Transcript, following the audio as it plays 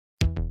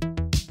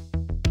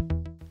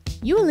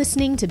You are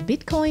listening to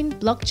Bitcoin,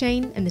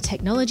 Blockchain, and the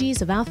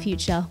Technologies of Our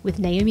Future with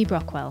Naomi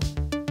Brockwell.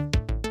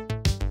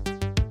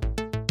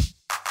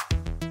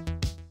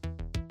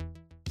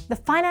 The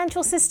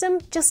financial system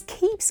just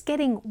keeps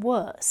getting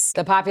worse.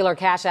 The popular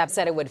Cash App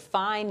said it would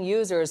fine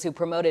users who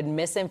promoted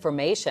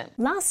misinformation.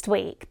 Last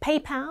week,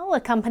 PayPal, a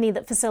company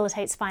that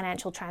facilitates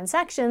financial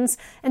transactions,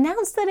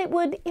 announced that it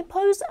would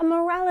impose a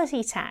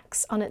morality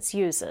tax on its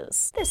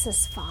users. This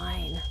is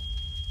fine.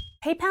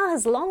 PayPal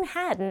has long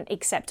had an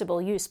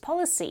acceptable use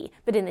policy,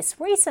 but in this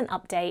recent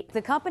update,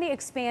 the company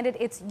expanded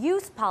its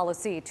use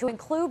policy to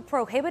include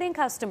prohibiting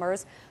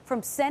customers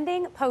from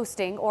sending,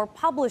 posting, or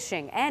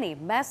publishing any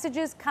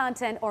messages,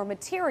 content, or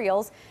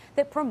materials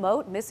that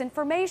promote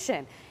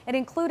misinformation. It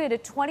included a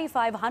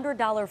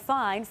 $2,500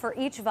 fine for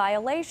each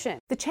violation.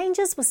 The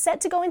changes were set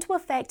to go into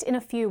effect in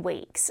a few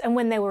weeks, and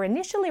when they were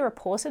initially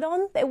reported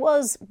on, there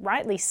was,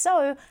 rightly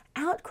so,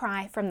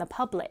 outcry from the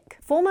public.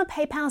 Former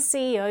PayPal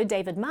CEO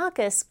David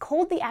Marcus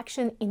called the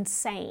action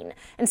insane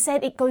and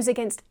said it goes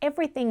against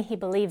everything he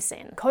believes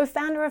in.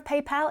 Co-founder of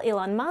PayPal,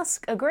 Elon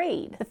Musk,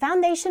 agreed. The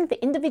Foundation for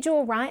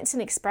Individual Rights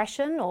and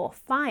Expression, or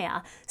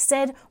FIRE,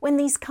 said when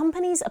these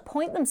companies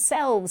appoint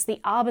themselves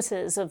the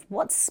arbiters of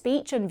what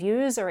speech and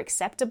views are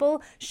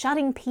acceptable,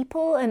 shutting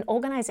people and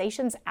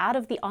organizations out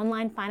of the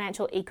online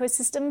financial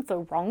ecosystem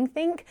for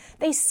wrongthink,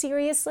 they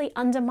seriously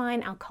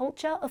undermine our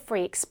culture of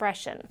free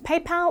expression.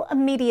 PayPal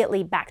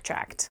immediately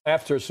backtracked.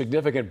 After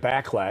significant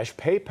backlash,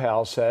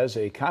 PayPal says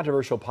a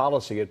controversial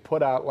policy it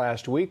put out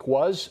last week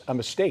was a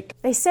mistake.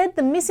 They said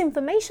the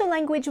misinformation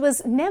language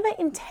was never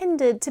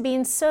intended to be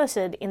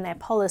inserted in their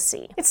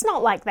policy. It's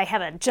not like they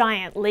have a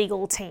giant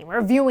legal team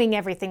reviewing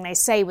everything they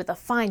say with a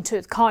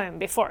fine-tooth comb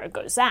before it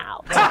goes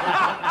out.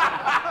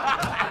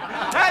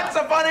 That's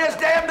the funniest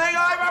damn thing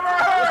I've ever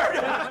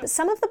heard! But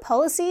some of the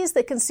policies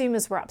that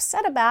consumers were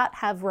upset about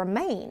have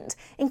remained,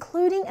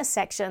 including a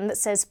section that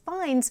says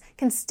fines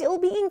can still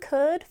be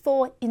incurred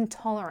for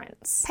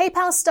intolerance.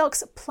 PayPal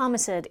stocks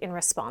plummeted in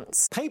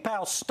response.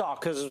 PayPal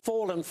stock has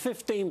fallen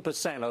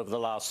 15% over the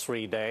last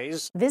 3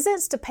 days.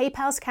 Visits to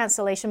PayPal's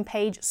cancellation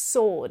page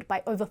soared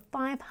by over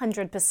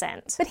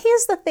 500%. But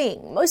here's the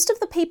thing, most of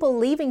the people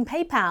leaving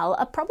PayPal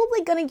are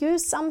probably going to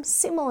use some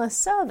similar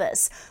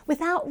service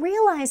without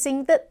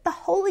realizing that the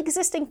whole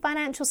existing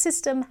financial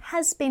system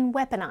has been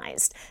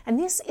weaponized, and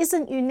this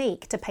isn't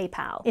unique to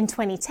PayPal. In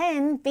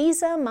 2010,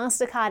 Visa,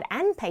 MasterCard,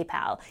 and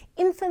PayPal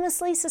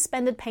infamously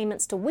suspended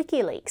payments to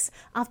WikiLeaks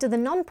after the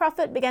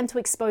nonprofit began to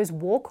expose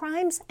war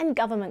crimes and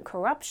government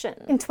corruption.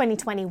 In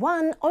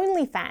 2021,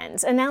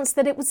 OnlyFans announced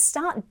that it would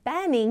start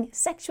banning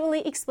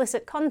sexually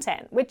explicit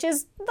content, which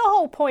is the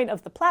whole point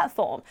of the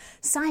platform,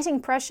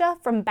 citing pressure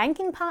from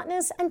banking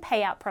partners and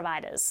payout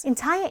providers.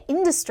 Entire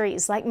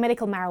industries like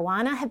medical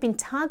marijuana have been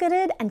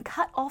targeted and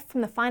cut off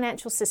from the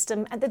financial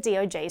system at the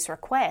DOJ's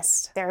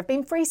request. There have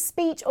been free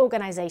speech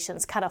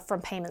organizations cut off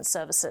from payment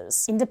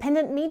services,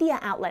 independent media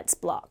outlets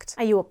blocked.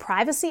 Are you a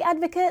privacy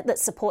advocate that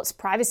supports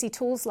privacy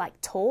tools like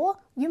Tor?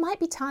 You might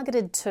be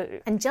targeted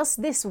too. And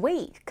just this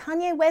week,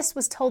 Kanye West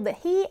was told that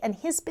he and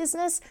his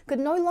business could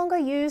no longer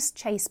use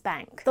Chase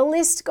Bank. The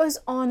list goes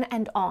on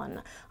and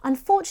on.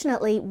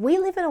 Unfortunately, we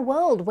live in a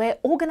world where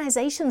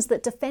organizations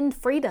that defend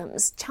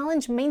freedoms,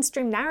 challenge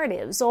mainstream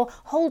narratives, or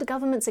hold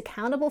governments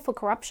accountable for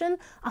corruption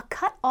are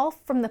cut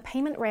off from the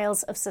payment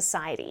rails of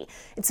society.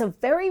 It's a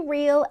very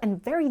real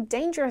and very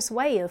dangerous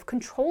way of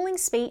controlling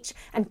speech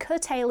and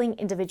curtailing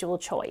individual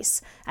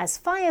choice. As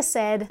FIRE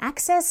said,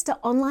 access to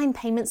online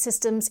payment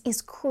systems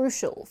is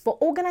crucial for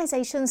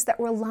organizations that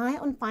rely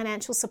on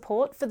financial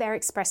support for their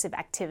expressive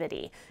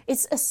activity.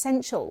 It's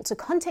essential to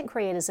content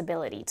creators'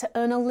 ability to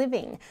earn a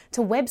living,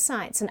 to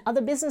websites and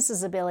other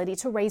businesses' ability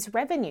to raise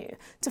revenue,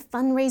 to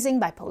fundraising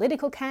by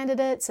political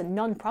candidates and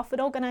non-profit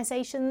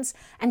organizations,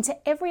 and to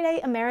everyday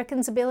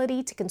Americans'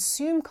 ability to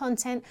consume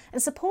content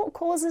and support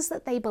causes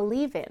that they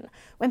believe in.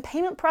 When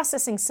payment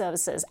processing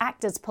services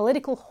act as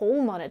political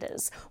hall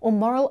monitors or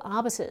moral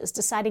arbiters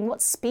deciding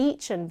what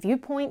speech and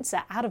viewpoints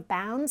are out of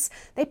bounds,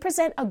 they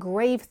present a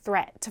grave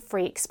threat to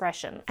free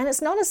expression. And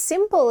it's not as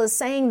simple as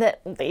saying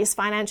that these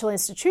financial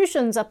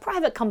institutions are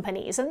private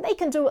companies and they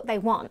can do what they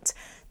want.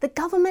 The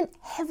government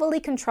heavily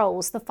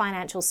controls the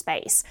financial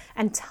space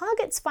and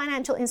targets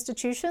financial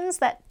institutions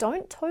that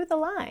don't toe the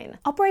line.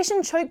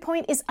 Operation Choke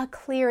Point is a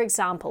clear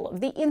example of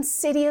the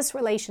insidious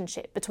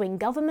relationship between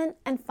government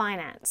and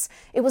finance.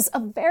 It was a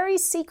very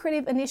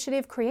secretive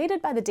initiative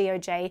created by the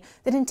DOJ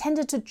that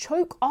intended to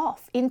choke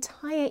off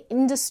entire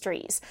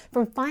industries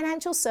from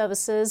financial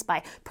services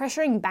by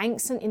pressuring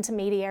banks and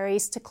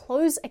intermediaries to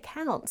close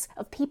accounts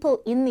of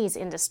people in these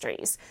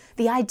industries.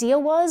 The idea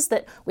was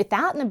that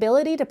without an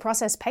ability to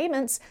process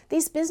payments,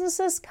 these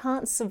businesses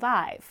can't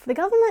survive. The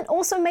government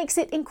also makes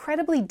it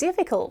incredibly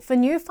difficult for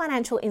new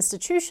financial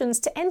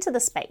institutions to enter the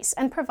space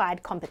and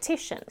provide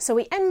competition. So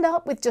we end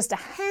up with just a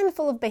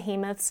handful of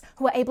behemoths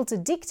who are able to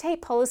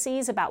dictate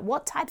policies about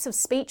what types of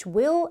speech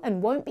will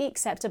and won't be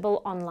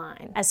acceptable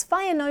online. As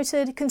FIRE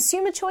noted,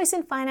 consumer choice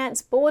in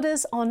finance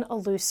borders on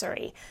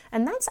illusory,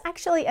 and that's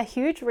actually actually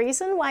a huge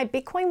reason why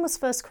Bitcoin was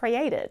first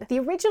created. The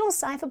original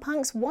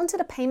cypherpunks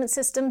wanted a payment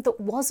system that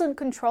wasn't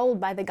controlled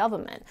by the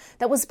government,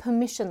 that was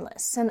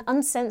permissionless and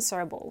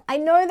uncensorable. I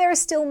know there are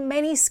still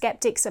many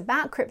skeptics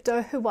about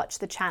crypto who watch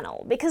the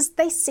channel because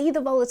they see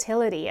the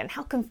volatility and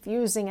how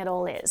confusing it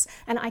all is,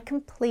 and I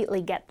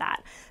completely get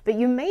that. But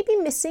you may be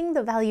missing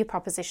the value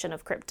proposition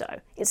of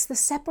crypto. It's the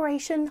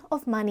separation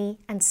of money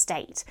and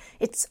state.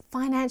 It's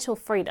financial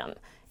freedom.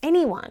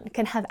 Anyone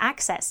can have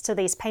access to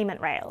these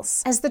payment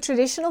rails. As the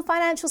traditional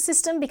financial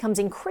system becomes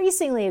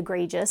increasingly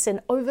egregious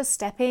in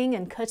overstepping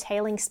and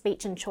curtailing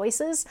speech and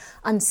choices,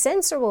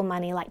 uncensorable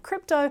money like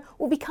crypto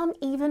will become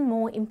even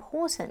more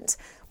important.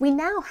 We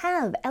now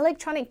have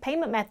electronic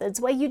payment methods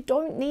where you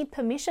don't need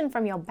permission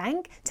from your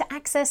bank to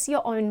access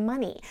your own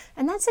money,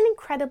 and that's an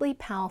incredibly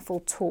powerful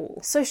tool.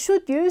 So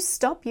should you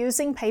stop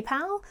using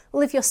PayPal?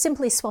 Well, if you're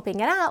simply swapping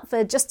it out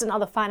for just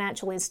another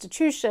financial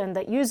institution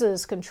that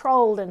uses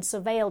controlled and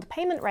surveilled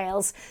payment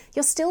rails,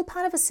 you're still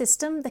part of a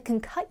system that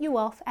can cut you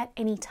off at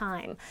any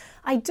time.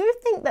 I do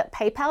think that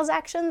PayPal's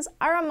actions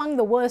are among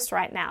the worst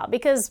right now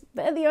because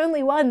they're the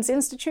only ones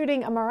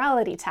instituting a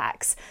morality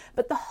tax,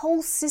 but the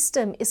whole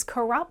system is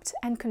corrupt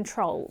and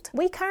controlled.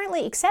 We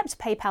currently accept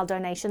PayPal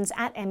donations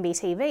at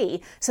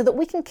MBTV so that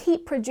we can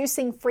keep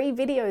producing free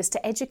videos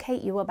to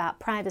educate you about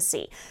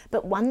privacy,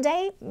 but one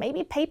day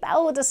maybe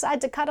PayPal will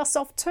decide to cut us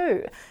off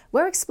too.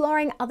 We're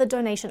exploring other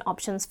donation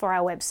options for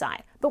our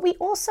website, but we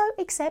also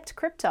accept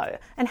crypto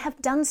and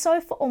have done so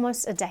for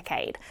almost a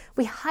decade.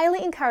 We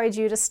highly encourage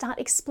you to start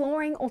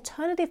exploring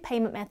alternative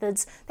payment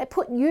methods that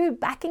put you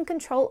back in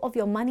control of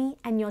your money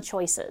and your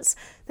choices.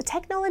 The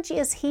technology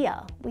is here,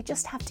 we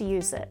just have to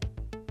use it.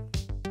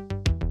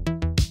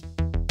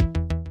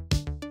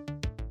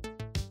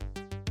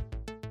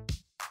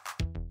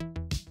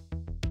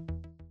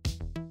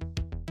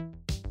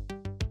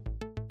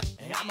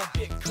 I'm a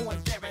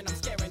Bitcoin baron, I'm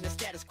scaring